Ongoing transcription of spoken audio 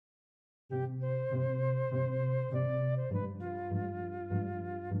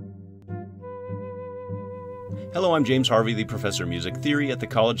Hello, I'm James Harvey, the professor of music theory at the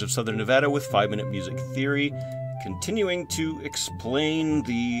College of Southern Nevada with 5-Minute Music Theory, continuing to explain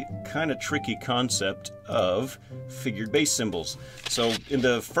the kind of tricky concept of figured bass symbols. So in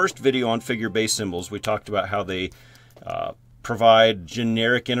the first video on figured bass symbols, we talked about how they provide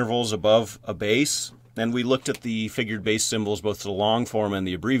generic intervals above a bass, and we looked at the figured bass symbols, both the long form and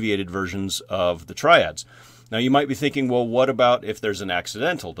the abbreviated versions of the triads. Now you might be thinking, well, what about if there's an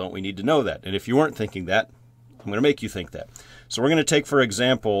accidental? Don't we need to know that? And if you weren't thinking that, I'm going to make you think that. So we're going to take, for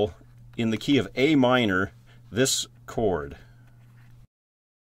example, in the key of A minor, this chord.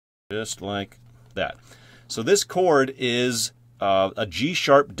 Just like that. So this chord is a G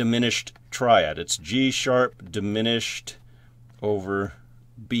sharp diminished triad. It's G sharp diminished over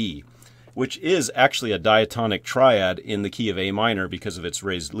B, which is actually a diatonic triad in the key of A minor because of its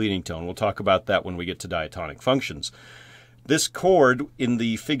raised leading tone. We'll talk about that when we get to diatonic functions. This chord in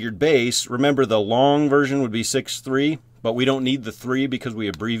the figured bass, remember the long version would be 6-3, but we don't need the 3 because we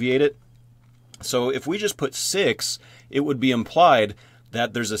abbreviate it. So if we just put 6, it would be implied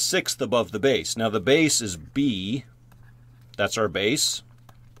that there's a 6th above the bass. Now the bass is B, that's our bass,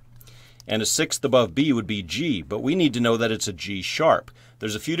 and a 6th above B would be G, but we need to know that it's a G sharp.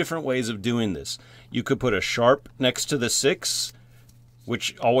 There's a few different ways of doing this. You could put a sharp next to the 6,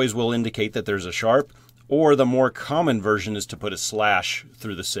 which always will indicate that there's a sharp. Or the more common version is to put a slash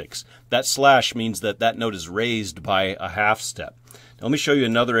through the 6. That slash means that that note is raised by a half step. Now let me show you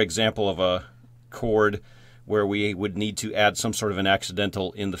another example of a chord where we would need to add some sort of an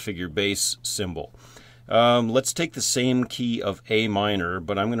accidental in the figured bass symbol. Let's take the same key of A minor,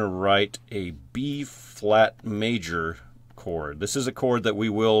 but I'm going to write a B flat major chord. This is a chord that we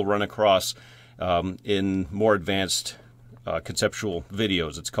will run across in more advanced conceptual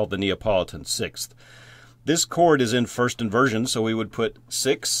videos. It's called the Neapolitan Sixth. This chord is in first inversion, so we would put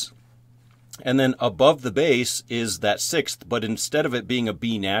 6, and then above the bass is that 6th, but instead of it being a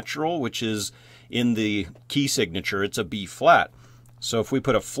B natural, which is in the key signature, it's a B flat. So if we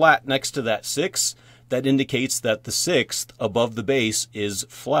put a flat next to that 6, that indicates that the 6th above the bass is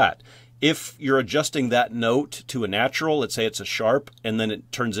flat. If you're adjusting that note to a natural, let's say it's a sharp, and then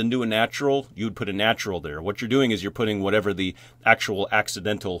it turns into a natural, you would put a natural there. What you're doing is you're putting whatever the actual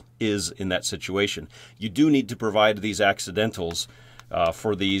accidental is in that situation. You do need to provide these accidentals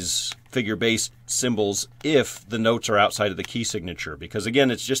for these figure bass symbols if the notes are outside of the key signature, because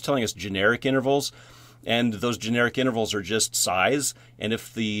again, it's just telling us generic intervals, and those generic intervals are just size, and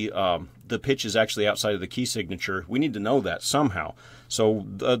if the pitch is actually outside of the key signature, we need to know that somehow. So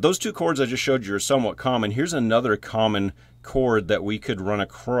those two chords I just showed you are somewhat common. Here's another common chord that we could run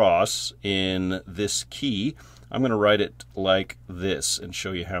across in this key. I'm going to write it like this and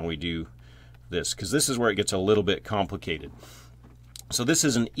show you how we do this, because this is where it gets a little bit complicated. So this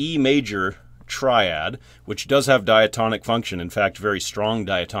is an E major triad, which does have diatonic function, in fact very strong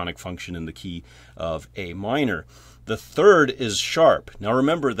diatonic function in the key of A minor. The third is sharp. Now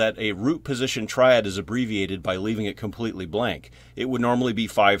remember that a root position triad is abbreviated by leaving it completely blank. It would normally be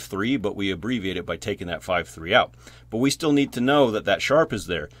 5-3, but we abbreviate it by taking that 5-3 out. But we still need to know that that sharp is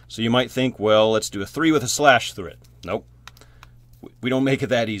there. So you might think, well, let's do a 3 with a slash through it. Nope. We don't make it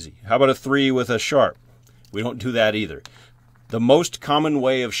that easy. How about a 3 with a sharp? We don't do that either. The most common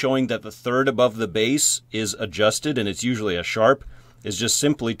way of showing that the third above the bass is adjusted, and it's usually a sharp, is just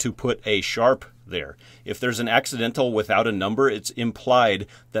simply to put a sharp there. If there's an accidental without a number, it's implied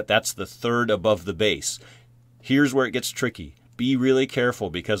that that's the third above the bass. Here's where it gets tricky. Be really careful,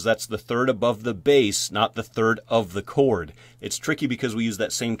 because that's the third above the bass, not the third of the chord. It's tricky because we use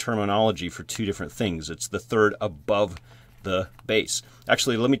that same terminology for two different things. It's the third above the bass.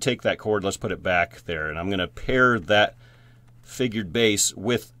 Actually, let me take that chord, let's put it back there, and I'm going to pair that figured bass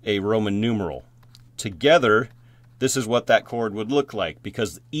with a Roman numeral. Together, this is what that chord would look like.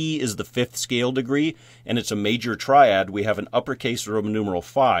 Because E is the 5th scale degree and it's a major triad, we have an uppercase Roman numeral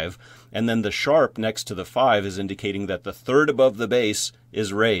 5, and then the sharp next to the 5 is indicating that the third above the bass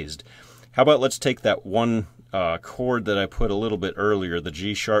is raised. How about let's take that one chord that I put a little bit earlier, the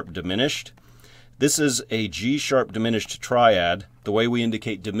G sharp diminished. This is a G sharp diminished triad. The way we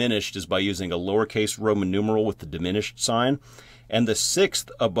indicate diminished is by using a lowercase Roman numeral with the diminished sign. And the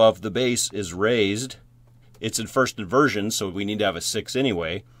 6th above the bass is raised. It's in first inversion, so we need to have a 6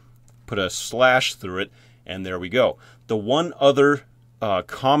 anyway. Put a slash through it, and there we go. The one other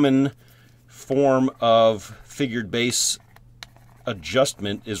common form of figured bass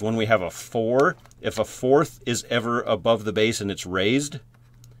adjustment is when we have a 4. If a 4th is ever above the bass and it's raised,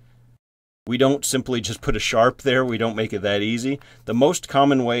 We don't simply just put a sharp there. We don't make it that easy. The most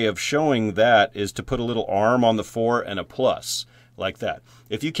common way of showing that is to put a little arm on the 4 and a plus, like that.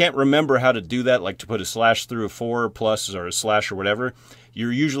 If you can't remember how to do that, like to put a slash through a 4 plus or a slash or whatever,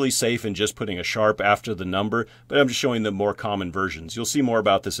 you're usually safe in just putting a sharp after the number, but I'm just showing the more common versions. You'll see more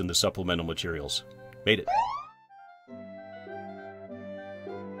about this in the supplemental materials. Made it.